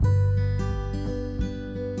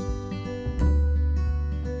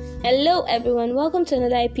Hello everyone, welcome to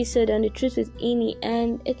another episode on The Truth with Ini,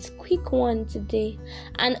 and it's quick one today.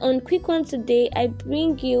 And on quick one today, I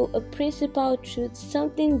bring you a principal truth,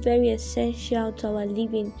 something very essential to our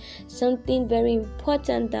living, something very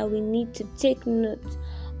important that we need to take note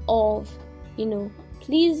of.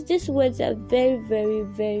 Please, these words are very, very,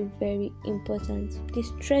 very, very important.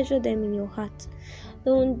 Please treasure them in your heart.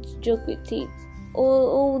 Don't joke with it.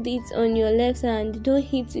 Hold it on your left hand. Don't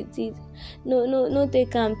hit with it. No,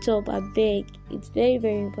 take am top, I beg. It's very,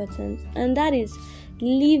 very important. And that is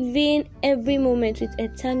living every moment with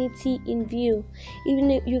eternity in view.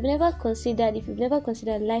 If you've never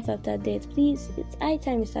considered life after death, please, it's high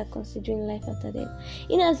time you start considering life after death.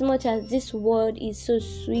 In as much as this world is so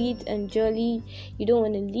sweet and jolly, you don't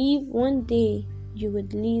want to leave. One day you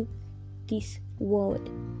would leave this world.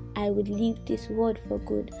 I would leave this world for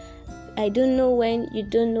good. I don't know when, you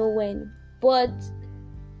don't know when, but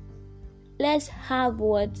let's have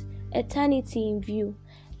eternity in view.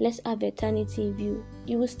 Let's have eternity in view.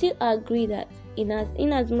 You will still agree that in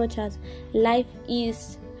as much as life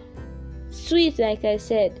is sweet, like I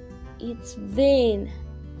said, it's vain.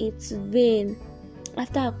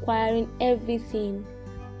 After acquiring everything,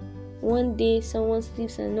 one day someone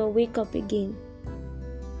sleeps and not wake up again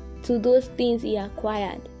to those things he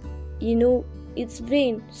acquired. It's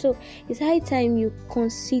vain. So it's high time you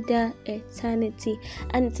consider eternity,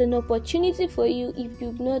 and it's an opportunity for you if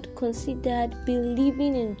you've not considered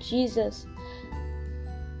believing in Jesus.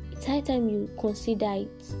 It's high time you consider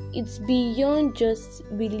it. It's beyond just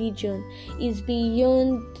religion. It's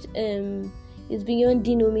beyond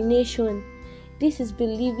denomination. This is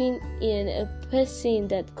believing in a person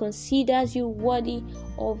that considers you worthy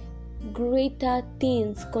of greater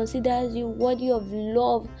things, considers you worthy of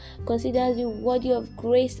love, considers you worthy of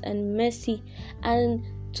grace and mercy, and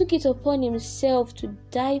took it upon himself to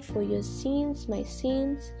die for your sins, my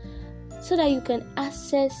sins, so that you can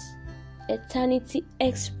access eternity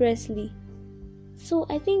expressly. So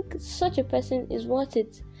I think such a person is worth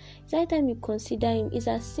it. It's high time you consider him. It's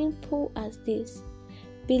as simple as this: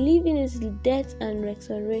 believe in his death and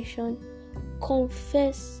resurrection,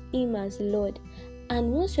 confess him as Lord.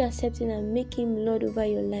 And once you accept him and make him Lord over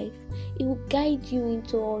your life, he will guide you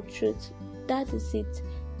into all truth. That is it.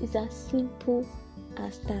 It's as simple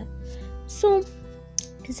as that. So,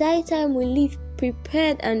 it's high time we live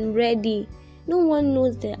prepared and ready. No one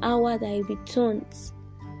knows the hour that he returns.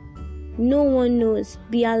 No one knows.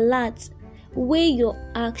 Be alert. Weigh your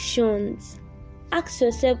actions. Ask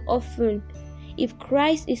yourself often, if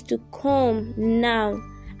Christ is to come now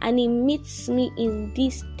and he meets me in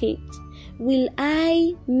this state, will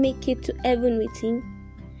I make it to heaven with him?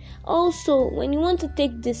 Also, when you want to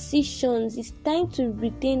take decisions, it's time to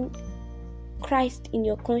retain Christ in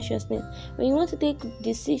your consciousness. When you want to take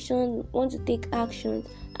decisions, want to take actions,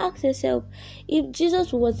 ask yourself, if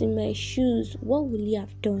Jesus was in my shoes, what will he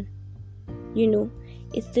have done?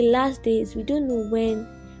 It's the last days. We don't know when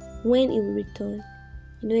he will return.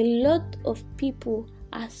 A lot of people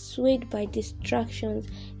are swayed by distractions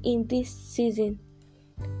in this season.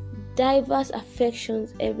 Diverse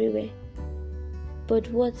affections everywhere. But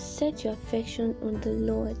set your affection on the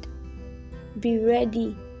Lord. Be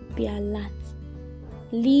ready, be alert.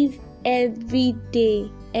 Live every day,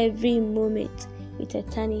 every moment with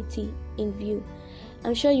eternity in view.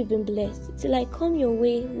 I'm sure you've been blessed. Till I come your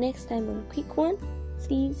way next time on a quick one,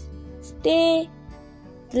 please stay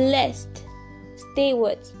blessed. Stay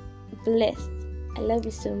blessed. I love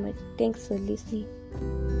you so much. Thanks for listening.